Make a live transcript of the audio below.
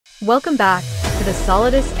Welcome back to the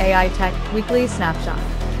Solidus AI Tech Weekly Snapshot.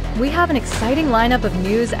 We have an exciting lineup of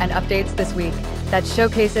news and updates this week that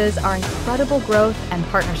showcases our incredible growth and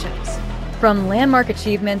partnerships. From landmark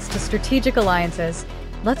achievements to strategic alliances,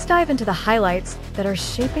 let's dive into the highlights that are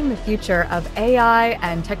shaping the future of AI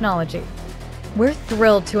and technology. We're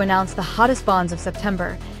thrilled to announce the hottest bonds of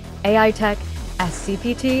September, Aitech,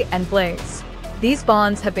 SCPT, and Blaze. These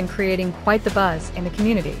bonds have been creating quite the buzz in the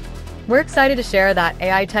community. We're excited to share that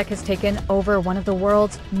Aitech has taken over one of the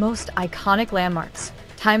world's most iconic landmarks,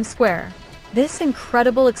 Times Square. This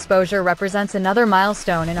incredible exposure represents another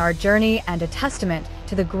milestone in our journey and a testament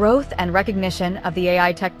to the growth and recognition of the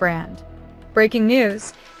Aitech brand. Breaking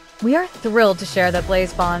news: we are thrilled to share that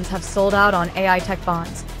Blaze bonds have sold out on Aitech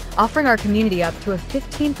bonds, offering our community up to a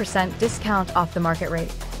 15% discount off the market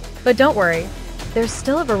rate. But don't worry, there's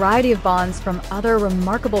still a variety of bonds from other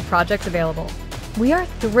remarkable projects available. We are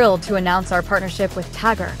thrilled to announce our partnership with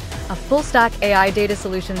Tagger, a full-stack AI data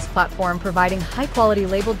solutions platform providing high-quality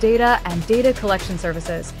labeled data and data collection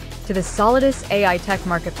services to the Solidus Aitech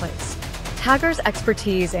marketplace. Tagger's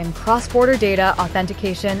expertise in cross-border data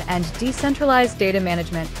authentication and decentralized data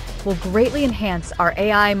management will greatly enhance our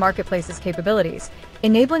AI marketplace's capabilities,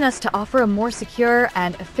 enabling us to offer a more secure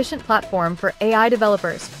and efficient platform for AI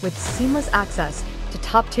developers with seamless access to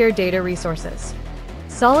top-tier data resources.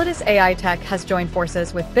 Solidus Aitech has joined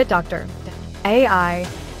forces with BitDoctor.ai,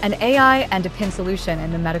 an AI and a PIN solution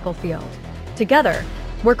in the medical field. Together,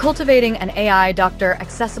 we're cultivating an AI doctor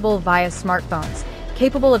accessible via smartphones,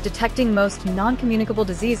 capable of detecting most non-communicable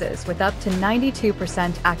diseases with up to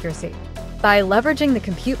 92% accuracy. By leveraging the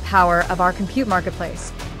compute power of our compute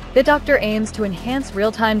marketplace, BitDoctor aims to enhance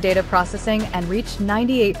real-time data processing and reach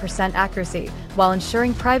 98% accuracy while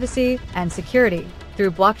ensuring privacy and security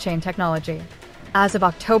through blockchain technology. As of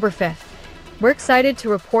October 5th, we're excited to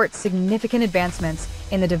report significant advancements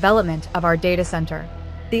in the development of our data center.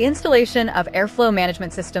 The installation of airflow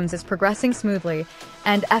management systems is progressing smoothly,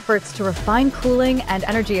 and efforts to refine cooling and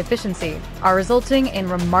energy efficiency are resulting in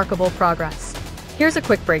remarkable progress. Here's a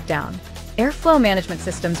quick breakdown. Airflow management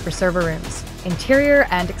systems for server rooms, interior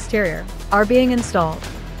and exterior, are being installed.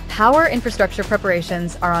 Power infrastructure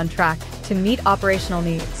preparations are on track to meet operational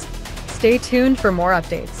needs. Stay tuned for more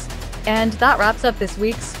updates. And that wraps up this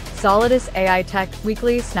week's Solidus AI Tech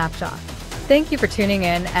Weekly Snapshot. Thank you for tuning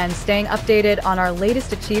in and staying updated on our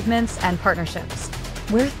latest achievements and partnerships.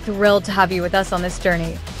 We're thrilled to have you with us on this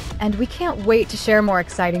journey, and we can't wait to share more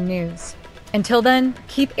exciting news. Until then,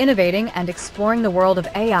 keep innovating and exploring the world of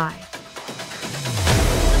AI.